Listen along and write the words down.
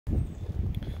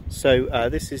So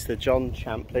this is the John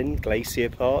Champlin Glacier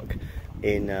Park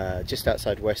in just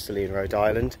outside Westerly in Rhode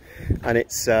Island, and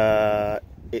it's a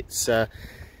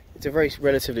very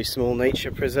relatively small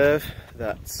nature preserve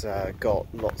that's got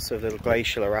lots of little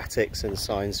glacial erratics and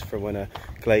signs from when a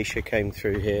glacier came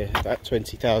through here about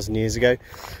 20,000 years ago.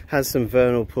 Has some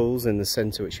vernal pools in the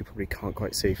centre, which you probably can't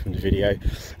quite see from the video,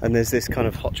 and there's this kind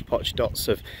of hodgepodge dots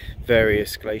of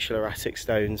various glacial erratic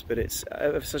stones, but it's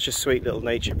such a sweet little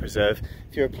nature preserve.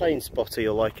 If you're a plane spotter,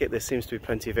 you'll like it. There seems to be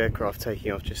plenty of aircraft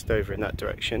taking off just over in that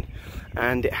direction,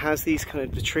 and it has these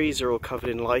the trees are all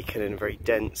covered in lichen and very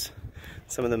dense.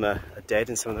 Some of them are dead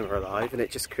and some of them are alive, and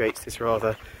it just creates this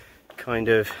rather kind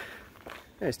of,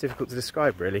 it's difficult to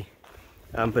describe really,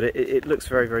 but it looks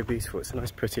very, very beautiful. It's a nice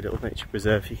pretty little nature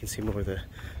preserve. You can see more of the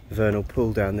vernal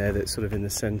pool down there that's sort of in the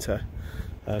centre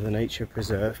of the nature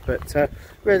preserve, but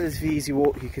relatively easy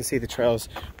walk. You can see the trail's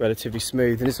relatively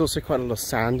smooth, and there's also quite a lot of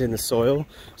sand in the soil,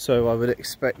 so I would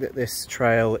expect that this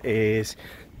trail is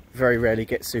very rarely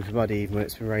gets super muddy even when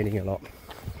it's been raining a lot.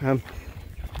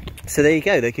 So there you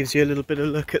go, that gives you a little bit of a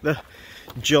look at the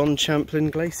John Champlin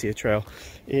Glacier Trail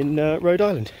in Rhode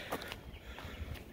Island.